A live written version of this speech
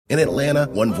In Atlanta,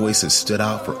 one voice has stood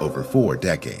out for over 4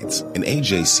 decades. An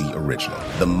AJC original,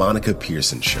 The Monica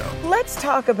Pearson Show. Let's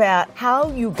talk about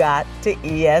how you got to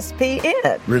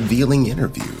ESPN. Revealing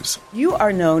interviews. You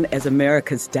are known as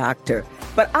America's doctor,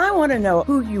 but I want to know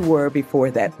who you were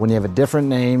before that. When you have a different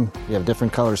name, you have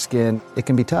different color skin, it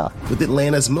can be tough. With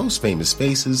Atlanta's most famous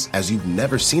faces as you've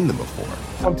never seen them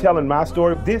before. I'm telling my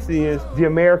story. This is the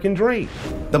American dream.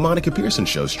 The Monica Pearson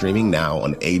Show, streaming now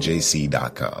on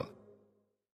AJC.com.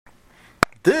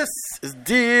 This is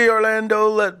D. Orlando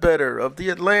Ledbetter of the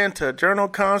Atlanta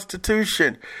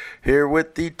Journal-Constitution, here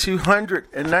with the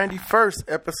 291st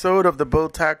episode of the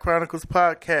Bowtie Chronicles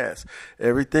podcast.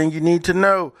 Everything you need to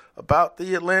know about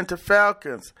the Atlanta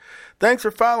Falcons. Thanks for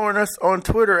following us on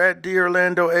Twitter at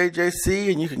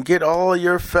DOrlandoAJC, and you can get all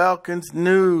your Falcons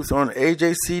news on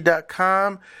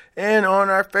AJC.com and on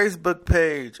our Facebook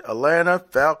page, Atlanta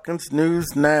Falcons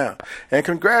News Now. And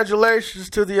congratulations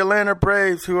to the Atlanta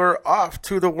Braves, who are off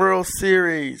to the World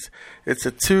Series. It's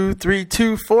a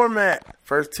 2-3-2 format.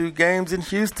 First 2 games in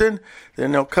Houston,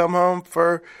 then they'll come home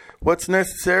for what's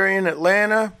necessary in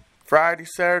Atlanta, Friday,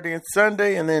 Saturday, and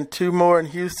Sunday, and then 2 more in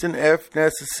Houston if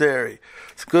necessary.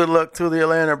 So good luck to the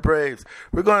Atlanta Braves.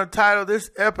 We're going to title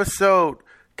this episode,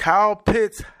 Kyle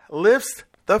Pitts Lifts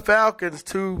the Falcons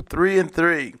to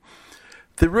 3-3.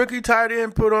 The rookie tight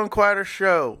end put on quite a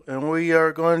show, and we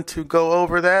are going to go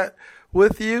over that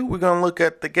with you. We're going to look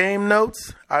at the game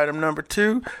notes, item number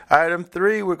 2. Item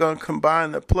 3, we're going to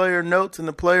combine the player notes and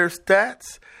the player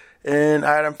stats. And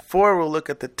item 4, we'll look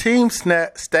at the team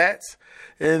stats.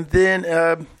 And then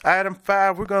item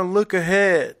 5, we're going to look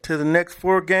ahead to the next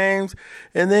 4 games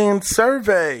and then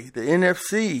survey the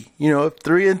NFC. You know, if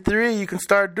 3-3, you can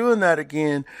start doing that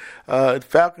again. The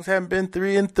Falcons haven't been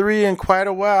 3-3 in quite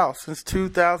a while, since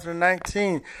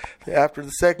 2019, after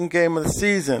the second game of the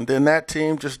season. Then that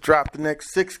team just dropped the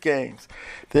next 6 games.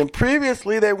 Then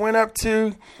previously, they went up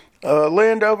to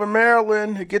Landover,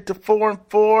 Maryland, to get to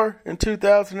 4-4 in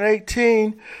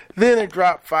 2018. Then it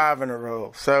dropped 5 in a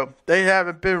row. So they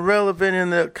haven't been relevant in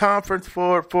the conference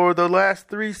for the last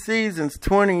 3 seasons,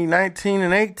 2019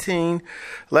 and 18.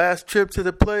 Last trip to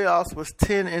the playoffs was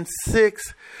 10-6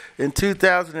 in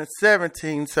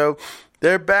 2017. So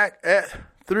they're back at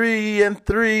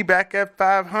 3-3, back at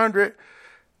 500.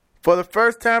 For the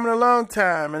first time in a long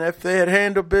time, and if they had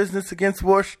handled business against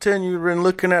Washington, you've been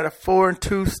looking at a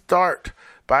 4-2 start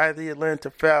by the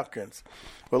Atlanta Falcons.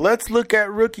 Well, let's look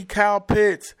at rookie Kyle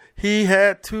Pitts. He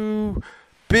had 2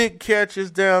 big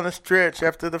catches down the stretch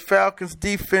after the Falcons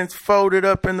defense folded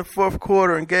up in the fourth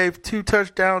quarter and gave 2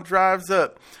 touchdown drives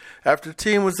up. After the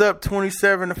team was up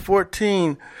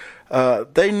 27-14,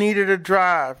 they needed a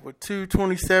drive with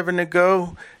 2:27 to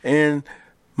go, and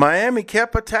Miami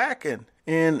kept attacking.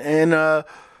 And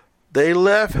they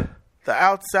left the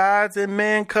outsides in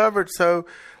man coverage. So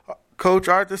Coach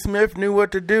Arthur Smith knew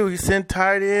what to do. He sent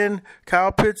tight end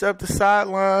Kyle Pitts up the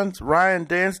sidelines. Ryan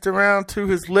danced around to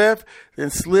his left, then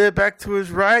slid back to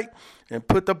his right and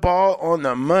put the ball on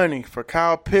the money for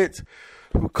Kyle Pitts,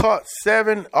 who caught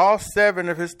all 7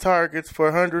 of his targets for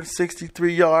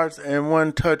 163 yards and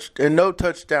no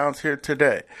touchdowns here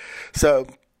today. So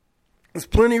there's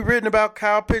plenty written about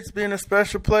Kyle Pitts being a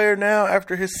special player now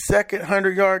after his second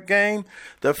 100-yard game,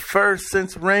 the first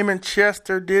since Raymond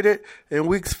Chester did it in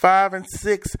weeks 5 and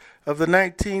 6 of the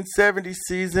 1970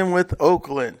 season with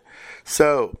Oakland.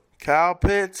 So, Kyle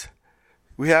Pitts,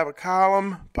 we have a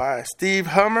column by Steve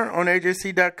Hummer on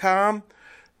AJC.com.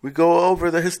 We go over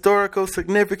the historical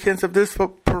significance of this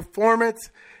performance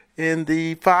in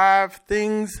the 5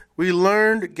 things we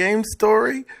learned game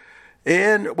story.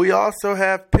 And we also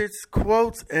have Pitts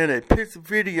quotes and a Pitts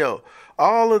video.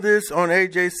 All of this on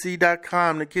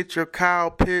AJC.com to get your Kyle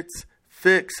Pitts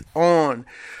fix on.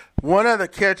 One of the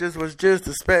catches was just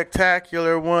a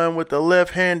spectacular one with the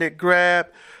left-handed grab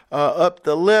up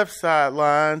the left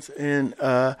sidelines. And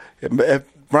if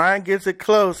Brian gets it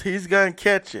close, he's going to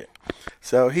catch it.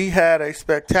 So he had a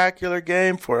spectacular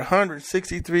game for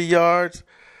 163 yards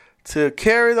to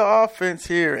carry the offense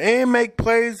here and make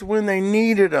plays when they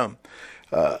needed them.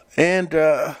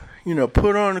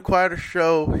 Put on quite a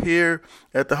show here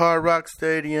at the Hard Rock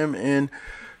Stadium in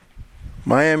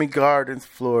Miami Gardens,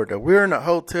 Florida. We're in a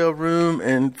hotel room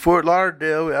in Fort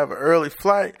Lauderdale. We have an early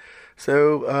flight,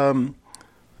 so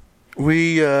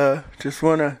we just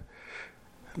want to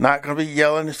not going to be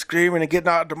yelling and screaming and getting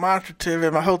all demonstrative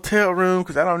in my hotel room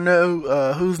because I don't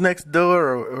know who's next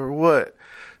door or what.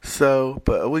 So,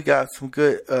 but we got some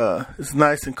good, it's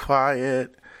nice and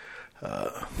quiet.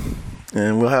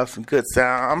 and we'll have some good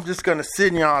sound. I'm just going to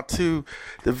send y'all to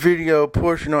the video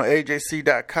portion on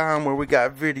AJC.com where we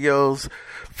got videos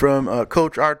from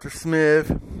Coach Arthur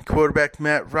Smith, quarterback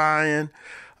Matt Ryan,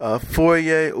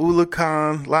 Foye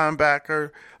Olukan,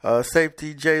 linebacker,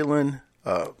 safety Jalen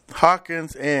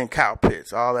Hawkins, and Kyle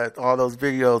Pitts. All those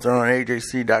videos are on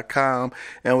AJC.com,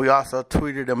 and we also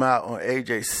tweeted them out on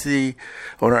AJC,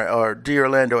 on our D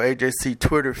Orlando AJC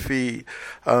Twitter feed.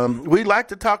 We'd like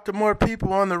to talk to more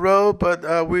people on the road,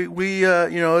 but we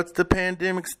it's the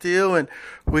pandemic still, and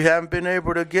we haven't been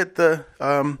able to get the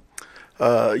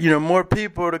more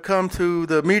people to come to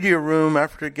the media room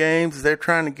after the games. They're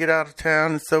trying to get out of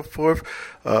town and so forth.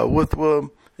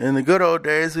 In the good old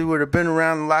days, we would have been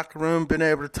around the locker room, been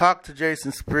able to talk to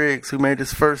Jason Spriggs, who made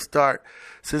his first start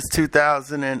since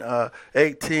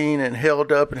 2018 and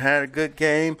held up and had a good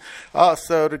game.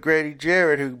 Also, to Grady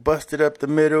Jarrett, who busted up the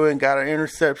middle and got an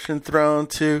interception thrown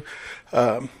to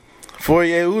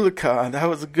Foye Olukan. That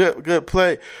was a good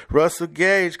play. Russell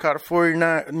Gage caught a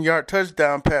 49-yard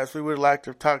touchdown pass. We would like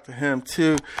to talk to him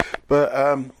too, but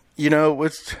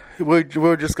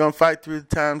we're just gonna fight through the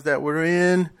times that we're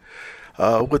in.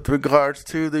 With regards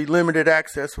to the limited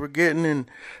access we're getting, and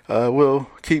we'll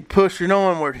keep pushing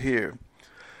onward here.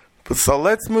 So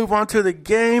let's move on to the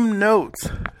game notes.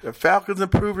 The Falcons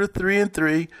improved to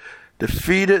 3-3,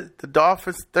 defeated the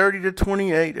Dolphins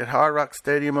 30-28 at Hard Rock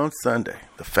Stadium on Sunday.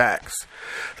 The facts: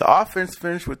 the offense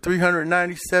finished with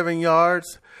 397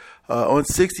 yards on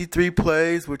 63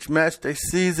 plays, which matched a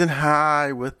season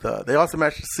high with. They also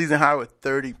matched a season high with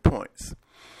 30 points.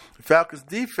 The Falcons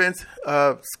defense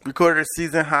recorded a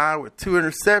season high with 2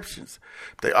 interceptions.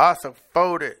 They also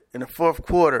folded in the fourth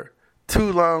quarter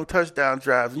 2 long touchdown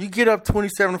drives. When you get up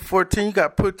 27-14, you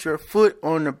got to put your foot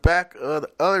on the back of the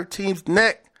other team's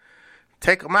neck.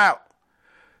 Take them out.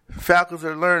 Falcons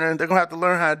are learning. They're going to have to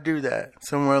learn how to do that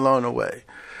somewhere along the way.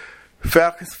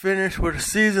 Falcons finished with a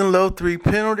season low 3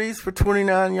 penalties for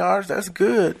 29 yards. That's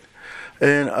good.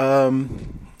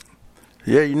 And,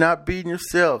 you're not beating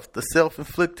yourself. The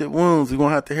self-inflicted wounds. We're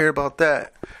going to have to hear about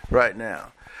that right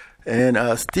now. And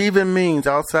Steven Means,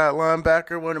 outside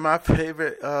linebacker, one of my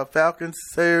favorite Falcons,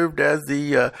 served as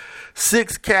the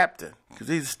 6th captain because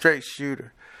he's a straight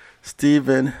shooter.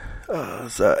 Steven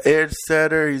is an edge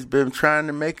setter. He's been trying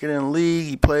to make it in the league.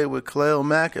 He played with Khalil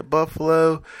Mack at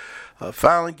Buffalo.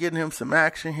 Finally getting him some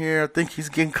action here. I think he's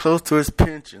getting close to his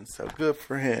pension, so good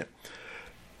for him.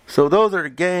 So those are the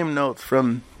game notes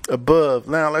from above.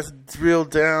 Now let's drill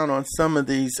down on some of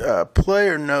these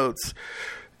player notes,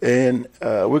 and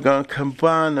we're going to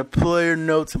combine the player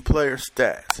notes and player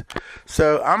stats.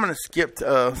 So I'm going to skip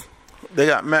to, they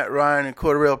got Matt Ryan and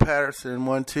Cordarrelle Patterson in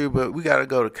 1-2, but we got to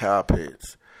go to Kyle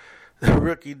Pitts. The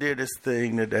rookie did his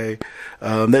thing today.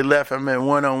 They left him in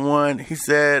one-on-one. He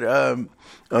said on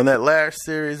that last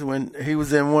series when he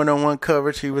was in one-on-one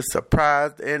coverage, he was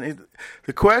surprised. And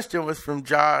the question was from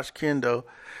Josh Kendall.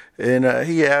 And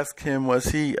he asked him, was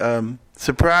he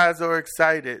surprised or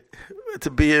excited to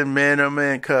be in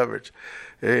man-on-man coverage?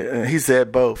 He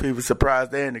said both. He was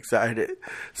surprised and excited.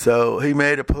 So he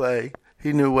made a play.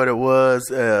 He knew what it was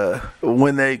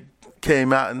when they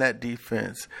came out in that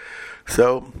defense.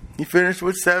 So he finished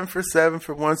with 7 for 7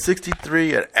 for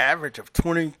 163, an average of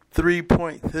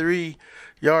 23.3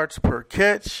 yards per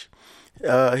catch.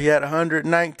 He had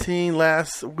 119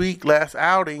 last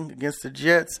outing against the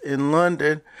Jets in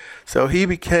London. So he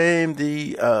became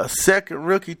the second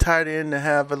rookie tight end to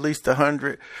have at least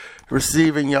 100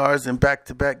 receiving yards in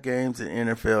back-to-back games in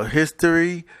NFL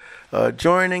history.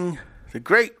 Joining the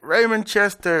great Raymond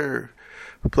Chester,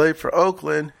 who played for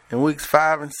Oakland in weeks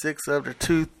 5 and 6 of the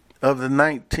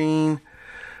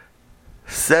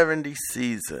 1970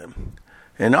 season.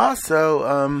 And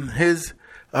also his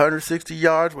 160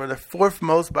 yards were the 4th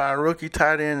most by a rookie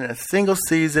tight end in a single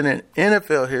season in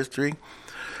NFL history.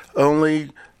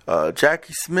 Only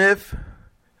Jackie Smith,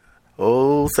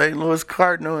 old St. Louis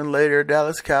Cardinal and later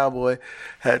Dallas Cowboy,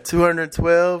 had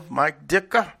 212. Mike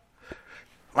Ditka,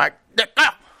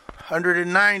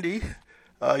 190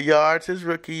 yards his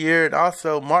rookie year. And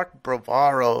also Mark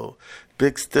Bavaro,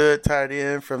 big stud tight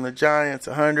end from the Giants,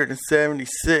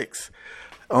 176.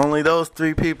 Only those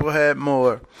 3 people had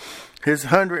more. His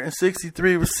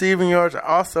 163 receiving yards are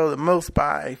also the most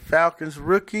by a Falcons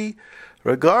rookie,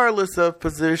 regardless of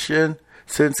position,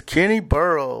 since Kenny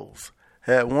Burrows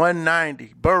had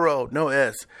 190. Burrow, no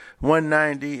S,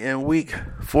 190 in week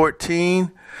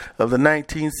 14 of the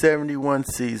 1971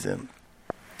 season.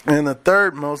 And the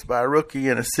 3rd most by a rookie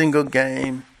in a single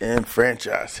game in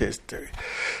franchise history.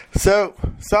 So,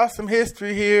 saw some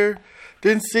history here.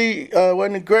 Didn't see,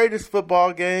 wasn't the greatest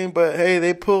football game, but hey,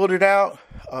 they pulled it out.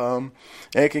 And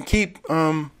can keep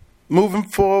moving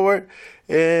forward.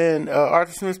 And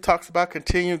Arthur Smith talks about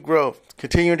continued growth,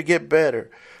 continuing to get better.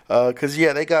 Because,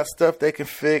 they got stuff they can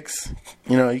fix.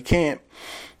 You can't,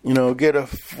 get a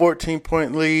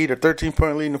 14-point lead or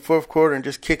 13-point lead in the fourth quarter and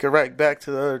just kick it right back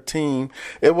to the other team.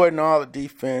 It wasn't all the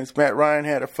defense. Matt Ryan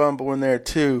had a fumble in there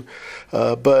too.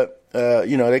 But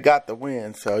they got the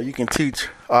win. So you can teach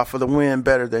off of the win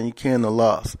better than you can the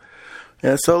loss.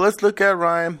 And so let's look at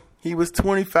Ryan. He was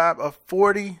 25 of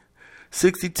 40,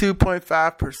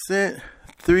 62.5%,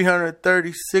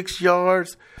 336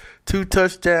 yards, 2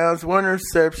 touchdowns, 1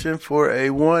 interception for a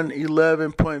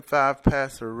 111.5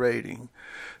 passer rating.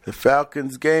 The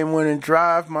Falcons' game-winning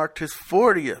drive marked his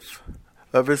 40th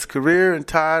of his career and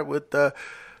tied with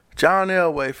John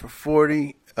Elway for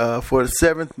 40 for the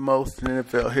 7th most in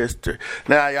NFL history.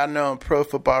 Now, y'all know in Pro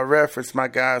Football Reference, my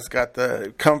guys got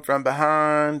the come from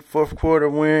behind, fourth quarter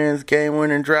wins,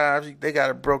 game-winning drives. They got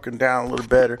it broken down a little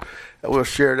better. We'll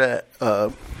share that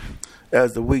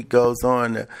as the week goes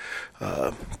on.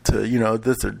 There's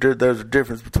a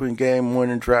difference between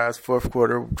game-winning drives, fourth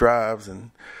quarter drives,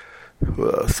 and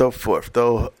so forth.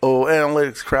 The old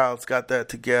analytics crowds got that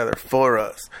together for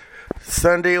us.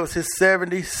 Sunday was his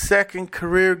 72nd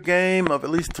career game of at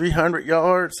least 300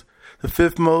 yards, the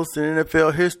 5th most in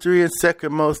NFL history and 2nd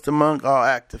most among all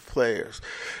active players.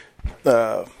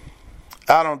 I'm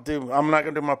not going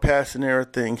to do my passing era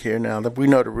thing here now. We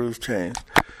know the rules changed.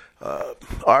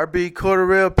 RB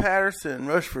Cordarrelle Patterson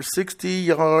rushed for 60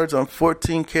 yards on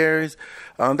 14 carries.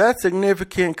 That's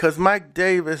significant because Mike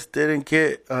Davis didn't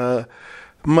get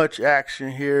much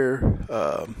action here.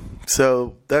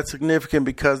 So that's significant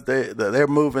because they're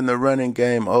moving the running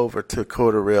game over to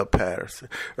Cordarrelle Patterson,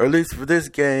 or at least for this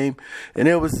game. And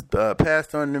it was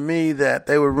passed on to me that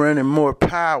they were running more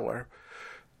power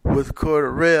with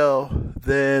Cordarrelle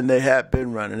than they had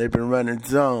been running. They've been running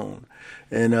zone.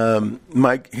 And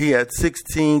Mike, he had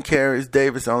 16 carries.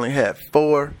 Davis only had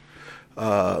 4.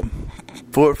 4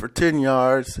 for 10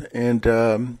 yards. And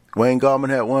Wayne Gallman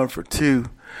had 1 for 2.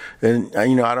 And,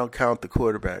 I don't count the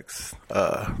quarterback's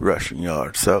rushing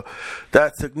yards. So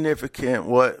that's significant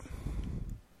what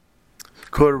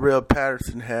Cordarrelle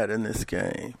Patterson had in this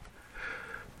game.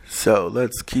 So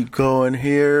let's keep going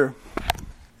here.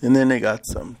 And then they got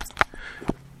some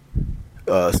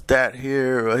stat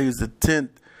here. He's the 10th.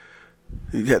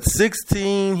 He had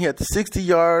 16. He had the 60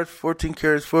 yards, 14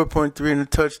 carries, 4.3 and a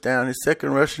touchdown. His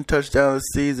second rushing touchdown of the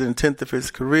season, 10th of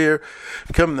his career.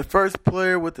 Becoming the first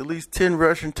player with at least 10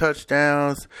 rushing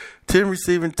touchdowns, 10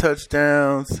 receiving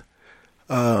touchdowns.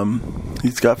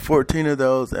 He's got 14 of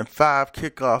those and 5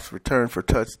 kickoffs returned for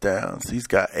touchdowns. He's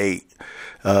got 8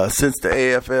 since the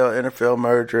AFL-NFL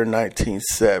merger in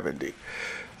 1970.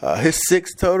 His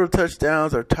 6 total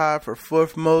touchdowns are tied for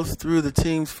 4th most through the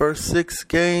team's first 6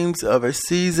 games of a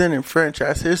season in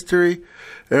franchise history.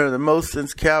 They're the most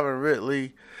since Calvin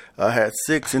Ridley had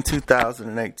 6 in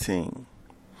 2018.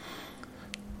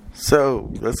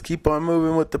 So let's keep on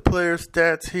moving with the player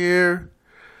stats here.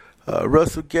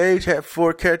 Russell Gage had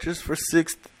 4 catches for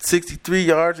 63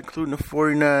 yards, including a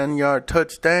 49-yard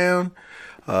touchdown.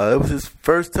 It was his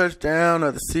first touchdown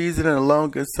of the season and the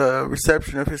longest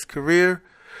reception of his career.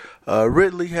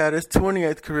 Ridley had his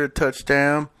 28th career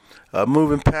touchdown,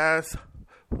 moving past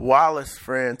Wallace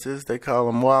Francis, they call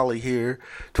him Wally here,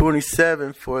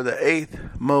 27 for the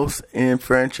 8th most in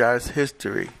franchise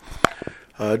history.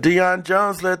 Deion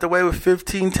Jones led the way with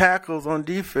 15 tackles on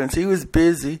defense. He was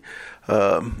busy.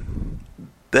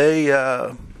 They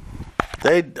arm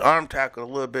tackled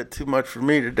a little bit too much for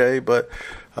me today, but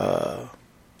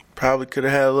probably could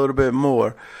have had a little bit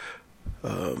more.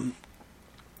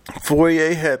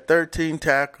 Fourier had 13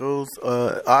 tackles.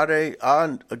 Ade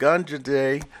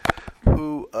Aganjade,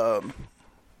 who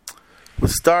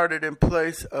was started in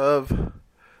place of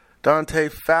Dante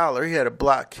Fowler, he had a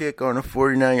block kick on a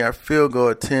 49-yard field goal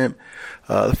attempt.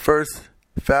 The first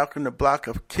Falcon to block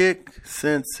a kick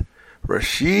since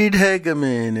Rashid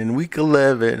Hageman in Week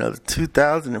 11 of the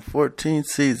 2014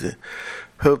 season.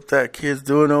 Hope that kid's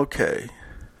doing okay.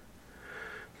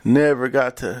 Never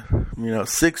got to,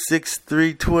 6'6",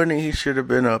 320. He should have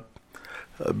been a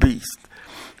beast.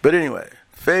 But anyway,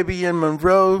 Fabian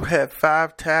Monroe had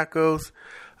 5 tackles,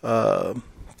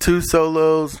 2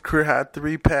 solos, career high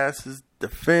 3 passes,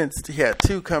 defense. He had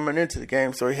 2 coming into the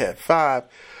game, so he had 5.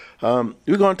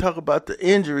 We're going to talk about the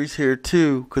injuries here,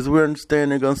 too, because we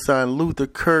understand they're going to sign Luther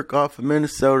Kirk off of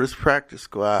Minnesota's practice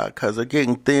squad because they're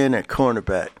getting thin at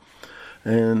cornerback.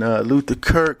 And Luther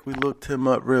Kirk, we looked him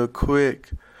up real quick.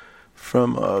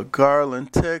 From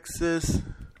Garland, Texas.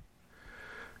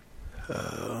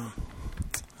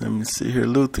 Let me see here.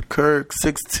 Luther Kirk,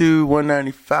 6'2",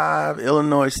 195,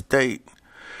 Illinois State.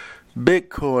 Big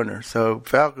corner. So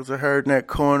Falcons are hurt in that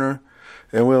corner.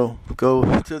 And we'll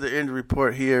go to the injury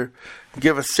report here.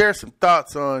 Share some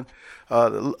thoughts on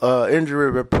the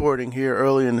injury reporting here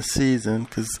early in the season,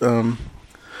 because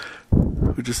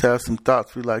we just have some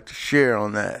thoughts we'd like to share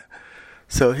on that.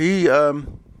 So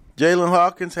Jalen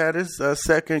Hawkins had his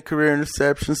second career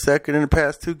interception, second in the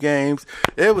past 2 games.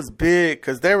 It was big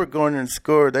because they were going in and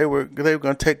score. They were going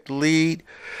to take the lead,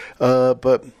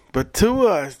 but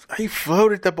Tua, he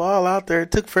floated the ball out there.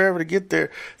 It took forever to get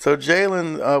there. So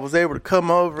Jalen was able to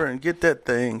come over and get that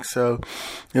thing. So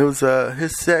it was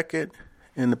his second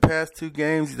in the past 2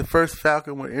 games. He's the first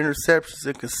Falcon with interceptions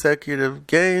in consecutive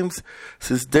games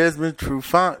since Desmond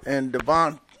Trufant and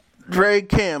Devondre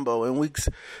Campbell in weeks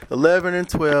 11 and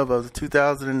 12 of the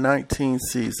 2019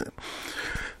 season.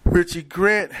 Richie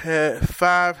Grant had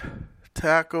 5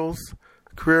 tackles,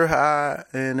 career high,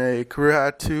 and a career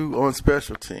high 2 on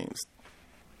special teams.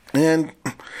 And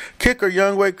kicker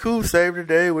Younghoe Koo saved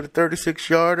today with a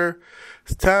 36-yarder.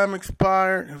 His time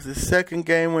expired. It was his second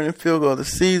game-winning field goal of the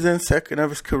season, second of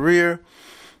his career.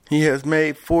 He has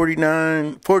made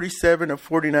 47 of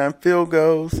 49 field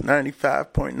goals,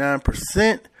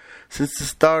 95.9%. Since the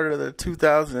start of the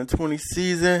 2020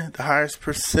 season, the highest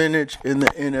percentage in the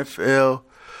NFL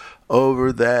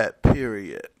over that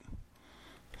period.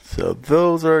 So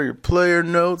those are your player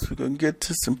notes. We're going to get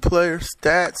to some player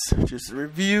stats. Just a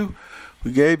review.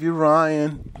 We gave you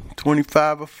Ryan,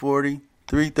 25 of 40,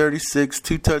 336,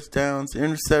 2 touchdowns,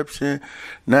 interception,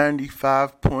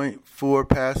 95.4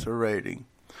 passer rating.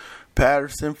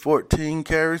 Patterson, 14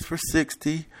 carries for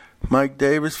 60. Mike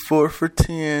Davis, 4 for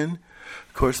 10.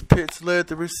 Of course, Pitts led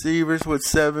the receivers with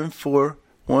 7 for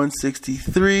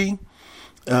 163.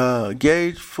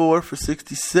 Gage, 4 for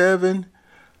 67.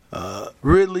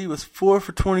 Ridley was 4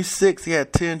 for 26. He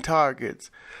had 10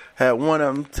 targets. Had one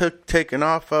of them taken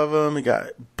off of him. He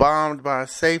got bombed by a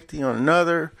safety on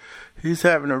another. He's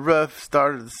having a rough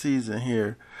start of the season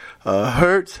here.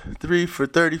 Hurts, 3 for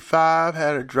 35.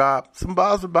 Had a drop. Some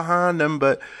balls are behind him,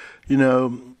 but,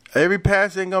 every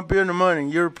pass ain't going to be in the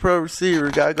money. You're a pro receiver.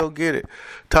 Got to go get it.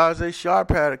 Tajay Sharp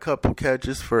had a couple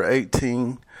catches for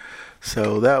 18.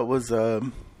 So that was,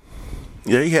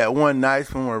 he had one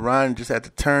nice one where Ryan just had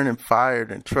to turn and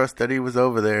fired and trust that he was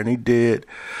over there, and he did.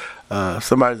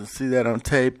 Somebody will see that on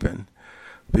tape and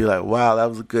be like, wow, that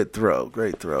was a good throw.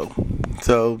 Great throw.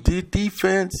 So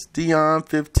defense, Dion,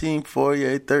 15,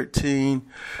 Fourier, 13.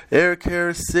 Eric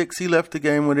Harris, 6. He left the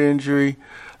game with injury.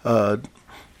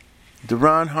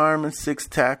 Deron Harmon, 6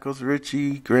 tackles.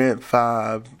 Richie Grant,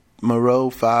 5. Moreau,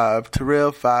 5.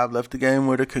 Terrell, 5. Left the game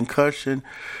with a concussion.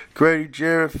 Grady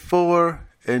Jarrett, 4.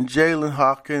 And Jalen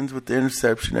Hawkins with the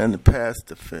interception and the pass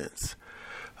defense.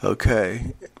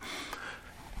 Okay.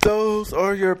 Those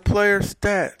are your player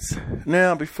stats.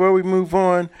 Now, before we move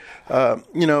on,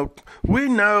 we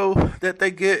know that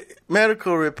they get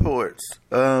medical reports.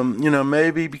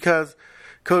 Maybe because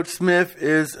Coach Smith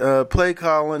is play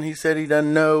calling, he said he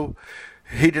doesn't know.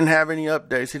 He didn't have any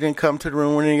updates. He didn't come to the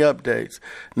room with any updates.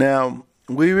 Now,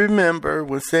 we remember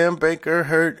when Sam Baker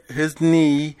hurt his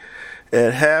knee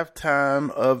at halftime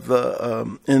of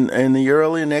the in the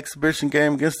early and exhibition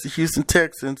game against the Houston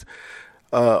Texans.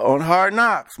 On Hard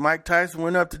Knocks, Mike Tyson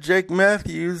went up to Jake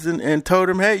Matthews and told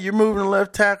him, hey, you're moving to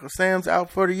left tackle. Sam's out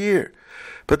for the year.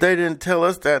 But they didn't tell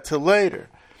us that till later,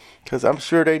 because I'm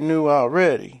sure they knew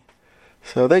already.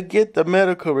 So they get the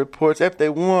medical reports if they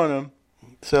want them.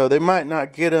 So they might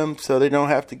not get them, so they don't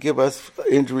have to give us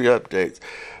injury updates.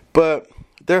 But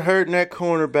they're hurting that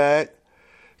cornerback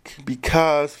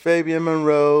because Fabian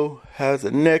Monroe has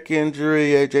a neck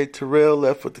injury. A.J. Terrell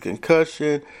left with the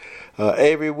concussion.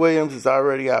 Avery Williams is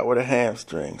already out with a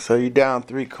hamstring. So you're down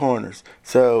 3 corners.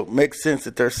 So it makes sense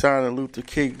that they're signing Luther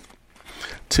King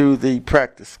to the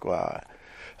practice squad.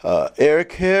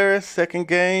 Eric Harris, second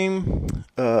game.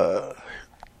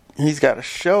 He's got a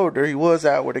shoulder. He was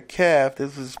out with a calf.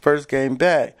 This was his first game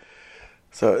back.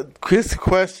 So his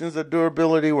questions of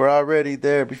durability were already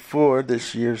there before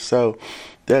this year. So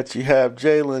that you have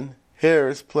Jalen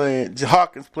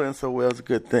Hawkins playing so well is a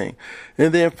good thing.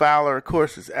 And then Fowler, of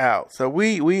course, is out. So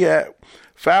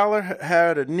Fowler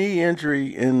had a knee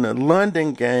injury in the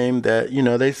London game that,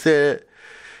 they said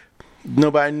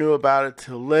nobody knew about it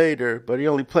till later, but he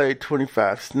only played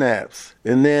 25 snaps.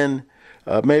 And then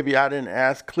maybe I didn't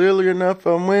ask clearly enough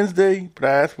on Wednesday, but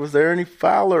I asked, was there any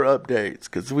Fowler updates?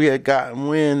 Because we had gotten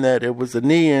wind that it was a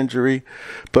knee injury,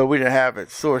 but we didn't have it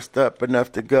sourced up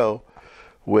enough to go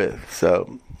with.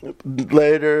 So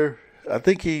later, I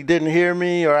think he didn't hear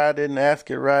me or I didn't ask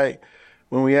it right,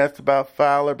 when we asked about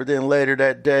Fowler, but then later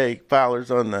that day, Fowler's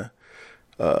on the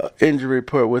injury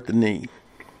report with the knee.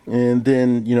 And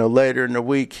then, later in the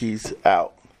week, he's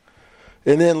out.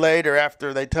 And then later,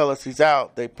 after they tell us he's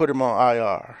out, they put him on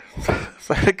IR.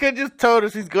 So they could just told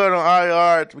us he's going on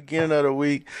IR at the beginning of the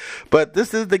week. But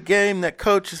this is the game that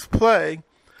coaches play,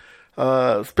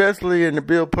 especially in the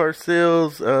Bill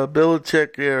Parcells,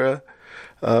 Belichick era,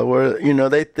 where,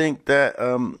 they think that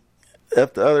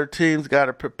if the other team's got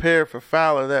to prepare for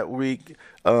Fowler that week,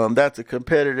 that's a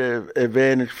competitive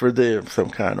advantage for them some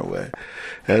kind of way,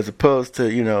 as opposed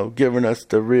to, giving us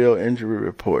the real injury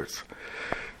reports.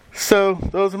 So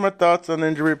those are my thoughts on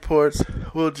injury reports.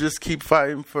 We'll just keep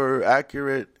fighting for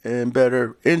accurate and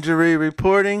better injury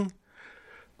reporting.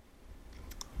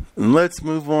 And let's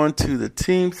move on to the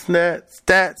team stats.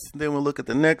 Then we'll look at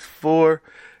the next four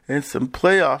and some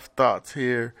playoff thoughts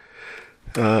here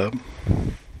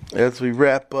as we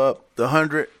wrap up the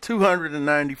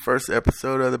 291st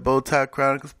episode of the Bowtie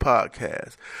Chronicles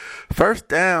podcast. First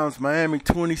downs, Miami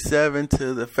 27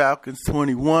 to the Falcons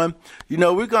 21.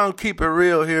 We're going to keep it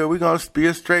real here. We're going to be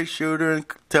a straight shooter and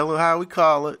tell it how we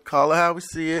call it how we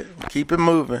see it, keep it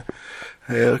moving.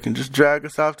 Hell, it can just drag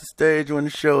us off the stage when the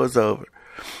show is over.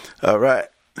 All right.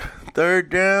 Third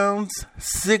downs,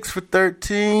 6 for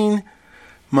 13.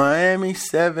 Miami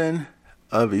 7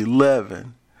 of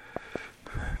 11.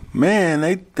 Man,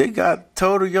 they got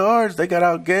total yards. They got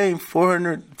outgained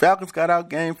 400. Falcons got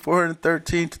outgained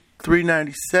 413 to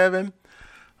 397.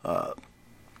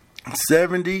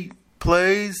 70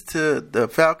 plays to the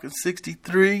Falcons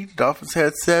 63. Dolphins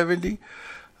had 70.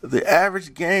 The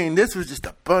average gain, this was just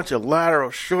a bunch of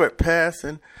lateral short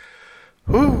passing.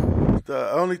 Whew.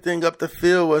 The only thing up the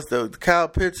field was the Kyle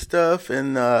Pitts stuff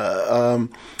and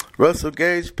Russell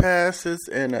Gage passes,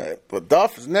 and the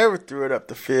Dolphins never threw it up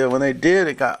the field. When they did,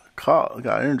 it got caught,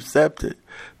 got intercepted.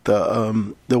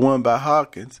 The one by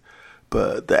Hawkins,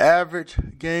 but the average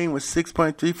gain was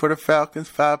 6.3 for the Falcons,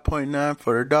 5.9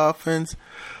 for the Dolphins.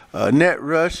 Net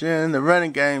rushing, the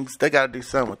running games, they got to do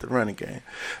something with the running game.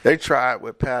 They tried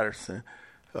with Patterson,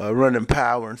 running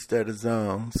power instead of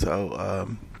zone. So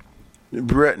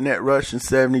net rushing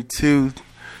 72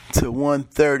 to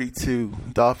 132.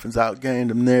 Dolphins outgained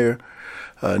them there.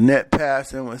 Net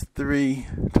passing was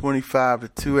 325 to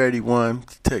 281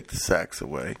 to take the sacks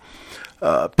away.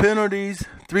 Penalties,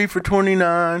 3 for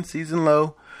 29, season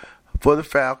low for the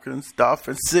Falcons.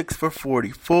 Dolphins 6 for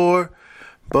 44.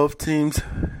 Both teams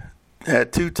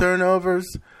had 2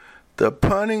 turnovers. The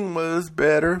punting was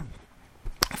better.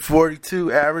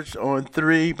 42 averaged on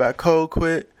 3 by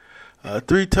Colquitt.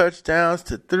 3 touchdowns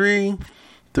to 3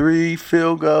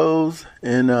 field goals,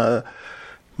 and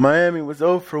Miami was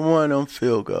 0 for 1 on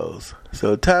field goals.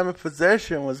 So time of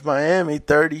possession was Miami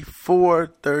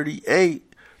 34-38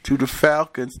 to the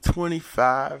Falcons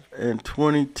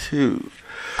 25-22.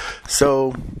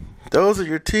 So those are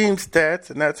your team stats,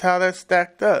 and that's how that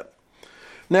stacked up.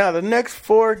 Now, the next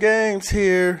 4 games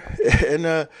here, and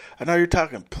I know you're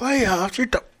talking playoffs. You're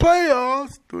talking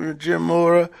playoffs doing Jim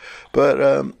Mora, but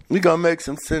we're going to make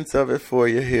some sense of it for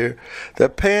you here. The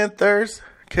Panthers,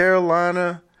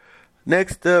 Carolina,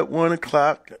 next up, 1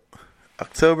 o'clock,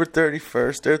 October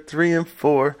 31st. They're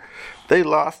 3-4. They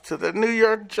lost to the New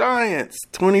York Giants,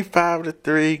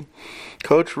 25-3.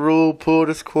 Coach Rule pulled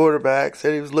his quarterback,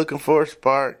 said he was looking for a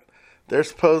spark. They're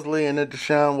supposedly in the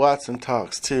Deshaun Watson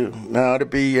talks, too. Now, it'll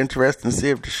be interesting to see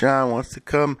if Deshaun wants to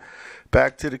come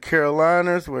back to the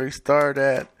Carolinas, where he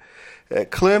started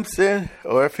at Clemson,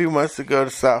 or if he wants to go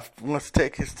to wants to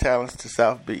take his talents to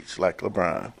South Beach like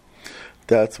LeBron.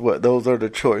 Those are the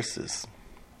choices.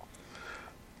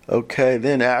 Okay,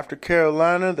 then after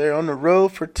Carolina, they're on the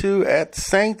road for 2 at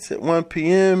Saints at 1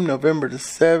 p.m., November the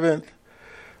 7th.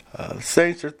 The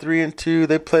Saints are 3-2.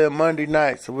 They play a Monday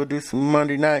night, so we'll do some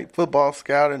Monday night football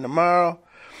scouting tomorrow.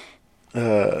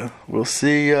 We'll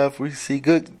see if we see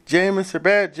good Jameis or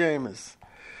bad Jameis.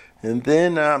 And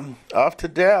then off to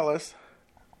Dallas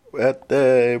at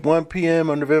 1 p.m.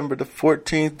 on November the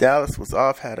 14th. Dallas was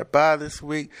off, had a bye this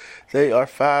week. They are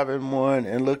 5-1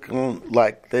 and looking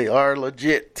like they are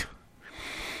legit.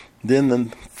 Then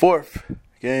the 4th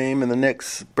game in the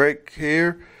next break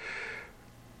here.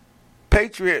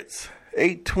 Patriots,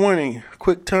 8:20,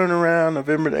 quick turnaround,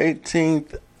 November the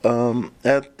 18th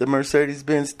at the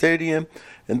Mercedes-Benz Stadium,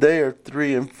 and they are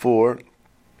 3-4,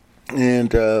 and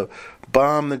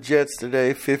bombed the Jets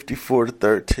today,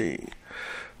 54-13.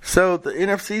 So the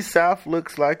NFC South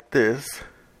looks like this: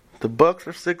 the Bucs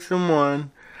are 6-1,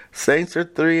 Saints are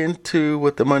 3-2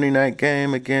 with the Monday night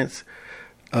game against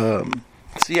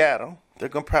Seattle. They're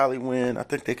gonna probably win. I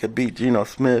think they could beat Geno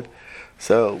Smith.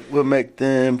 So we'll make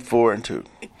them 4-2.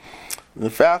 The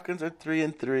Falcons are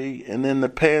 3-3, and then the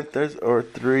Panthers are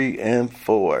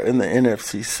 3-4 in the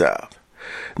NFC South.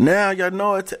 Now y'all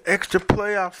know it's an extra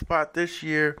playoff spot this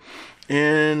year,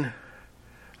 and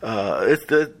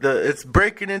it's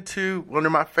breaking into one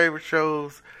of my favorite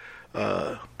shows,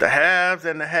 the haves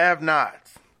and the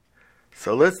have-nots.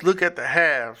 So let's look at the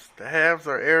haves. The haves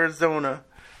are Arizona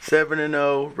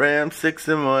 7-0, Rams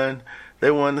 6-1.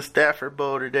 They won the Stafford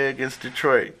Bowl today against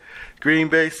Detroit. Green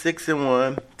Bay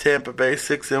 6-1, Tampa Bay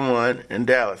 6-1, and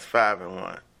Dallas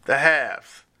 5-1. The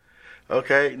halves.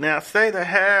 Okay, now say the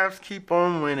halves keep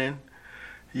on winning.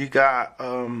 You got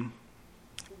then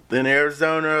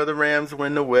Arizona or the Rams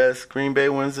win the West, Green Bay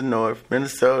wins the North,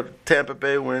 Minnesota, Tampa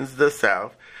Bay wins the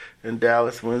South, and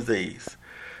Dallas wins the East.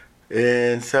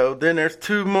 And so then there's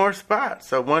two more spots.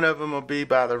 So one of them will be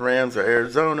by the Rams or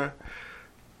Arizona.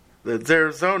 That's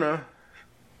Arizona.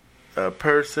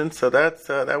 Person, so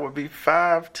that would be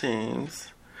 5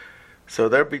 teams. So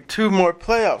there'll be 2 more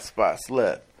playoff spots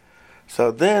left. So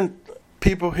then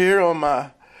people here on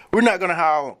we're not going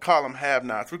to call them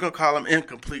have-nots. We're going to call them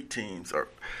incomplete teams.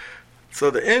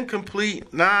 So the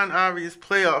incomplete, non-obvious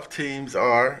playoff teams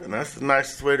are, and that's the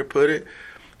nicest way to put it,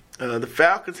 the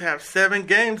Falcons have 7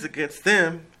 games against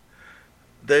them.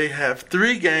 They have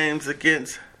 3 games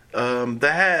against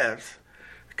the halves,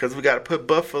 because we got to put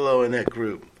Buffalo in that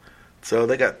group. So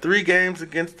they got 3 games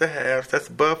against the halves. That's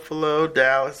Buffalo,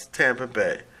 Dallas, Tampa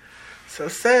Bay. So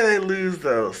say they lose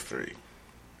those 3.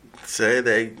 Say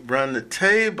they run the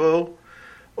table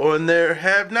on their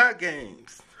have-not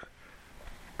games.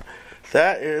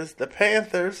 That is the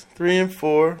Panthers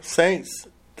 3-4, Saints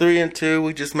 3-2.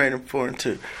 We just made them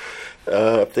 4-2.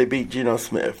 If they beat Geno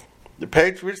Smith. The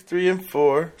Patriots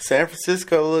 3-4. San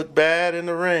Francisco looked bad in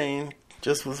the rain.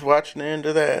 Just was watching the end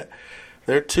of that.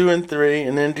 They're 2-3,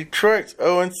 and then Detroit's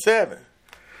 0-7.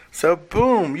 So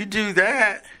boom, you do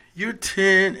that, you're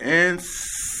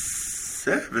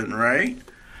 10-7, right?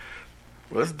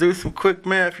 Let's do some quick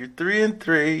math. You're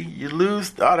 3-3. You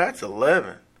lose. Oh, that's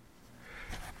 11.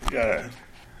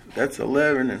 That's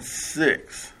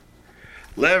 11-6.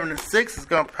 11-6 is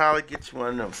gonna probably get you one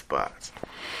of them spots.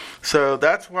 So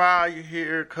that's why you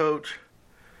hear Coach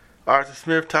Arthur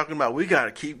Smith talking about we got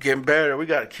to keep getting better. We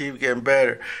got to keep getting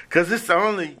better because it's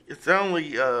only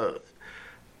 5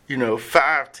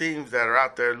 teams that are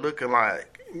out there looking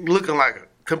like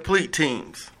complete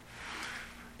teams,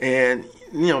 and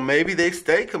maybe they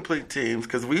stay complete teams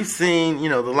because we've seen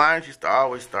the Lions used to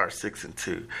always start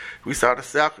 6-2. We saw the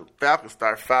Falcons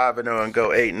start 5-0 and go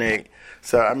 8-8.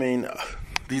 So I mean,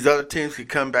 these other teams could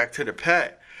come back to the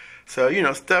pack. So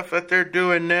stuff that they're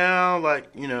doing now,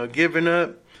 like giving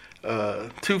up 2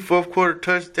 fourth-quarter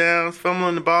touchdowns,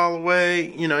 fumbling the ball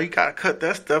away. You got to cut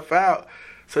that stuff out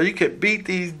so you could beat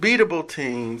these beatable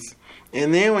teams.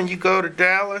 And then when you go to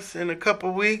Dallas in a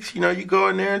couple weeks, you go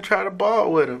in there and try to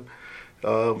ball with them.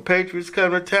 Patriots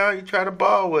come to town, you try to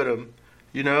ball with them.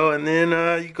 And then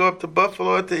you go up to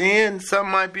Buffalo at the end,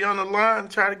 something might be on the line,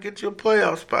 try to get you a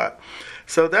playoff spot.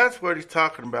 So that's what he's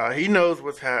talking about. He knows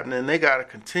what's happening. They got to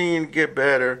continue to get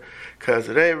better because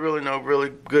there ain't really no really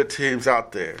good teams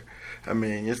out there. I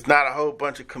mean, it's not a whole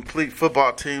bunch of complete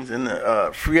football teams in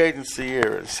the free agency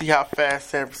era. See how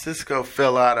fast San Francisco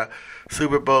fell out of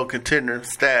Super Bowl contender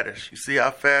status. You see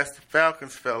how fast the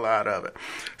Falcons fell out of it.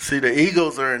 See, the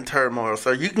Eagles are in turmoil.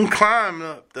 So you can climb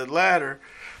up the ladder,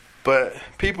 but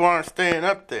people aren't staying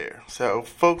up there. So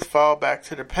folks fall back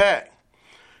to the pack.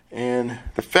 And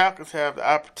the Falcons have the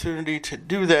opportunity to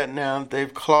do that now.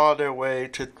 They've clawed their way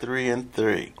to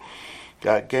 3-3.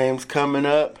 Got games coming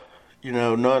up.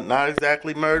 Not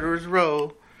exactly murderer's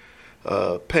row.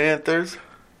 Panthers,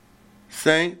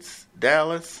 Saints,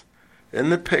 Dallas,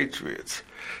 and the Patriots.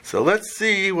 So let's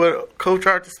see what Coach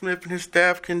Arthur Smith and his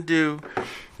staff can do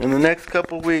in the next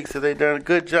couple of weeks. Have they done a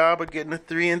good job of getting a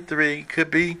 3-3?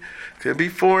 Could be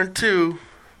 4-2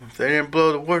 if they didn't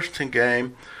blow the Washington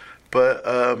game. But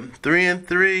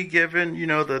 3-3, given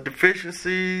the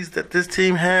deficiencies that this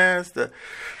team has, the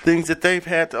things that they've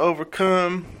had to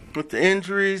overcome with the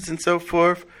injuries and so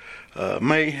forth,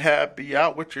 may be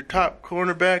out with your top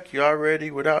cornerback. You're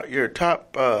already without your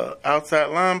top outside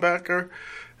linebacker.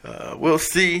 We'll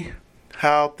see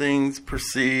how things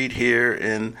proceed here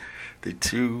in the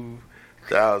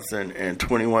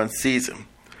 2021 season.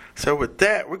 So with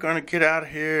that, we're going to get out of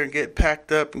here and get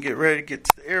packed up and get ready to get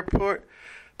to the airport.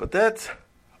 But that's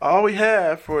all we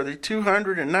have for the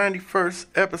 291st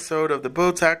episode of the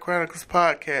Bowtie Chronicles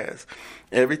podcast.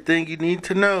 Everything you need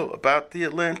to know about the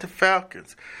Atlanta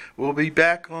Falcons. We'll be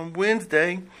back on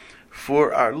Wednesday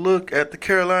for our look at the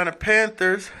Carolina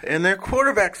Panthers and their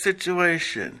quarterback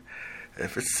situation.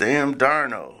 If it's Sam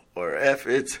Darnold or if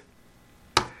it's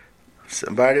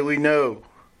somebody we know,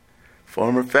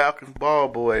 former Falcons ball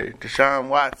boy, Deshaun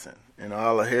Watson, and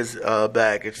all of his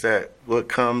baggage that what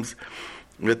comes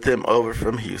with him over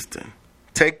from Houston.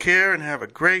 Take care and have a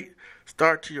great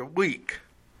start to your week.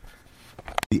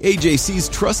 The AJC's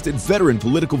trusted veteran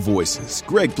political voices,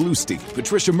 Greg Bluestein,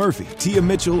 Patricia Murphy, Tia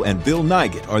Mitchell, and Bill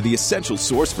Nighet, are the essential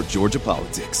source for Georgia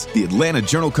politics. The Atlanta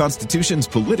Journal-Constitution's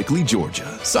Politically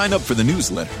Georgia. Sign up for the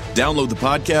newsletter, download the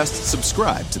podcast,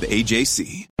 subscribe to the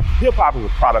AJC. Hip-hop is a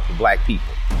product of black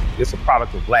people. It's a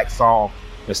product of black song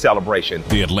and celebration.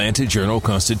 The Atlanta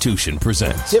Journal-Constitution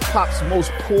presents hip-hop's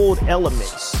most pulled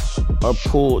elements are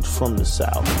pulled from the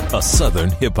South. A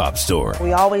Southern hip-hop story.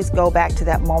 We always go back to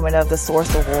that moment of the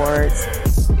Source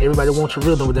Awards. Everybody wants your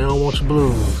rhythm, but they don't want your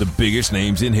blues. The biggest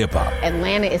names in hip-hop.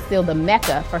 Atlanta is still the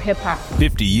mecca for hip-hop.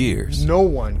 50 years. No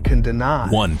one can deny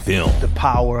one film. The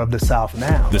power of the South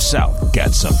now. The South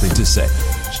got something to say.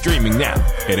 Streaming now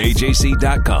at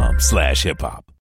ajc.com/hiphop.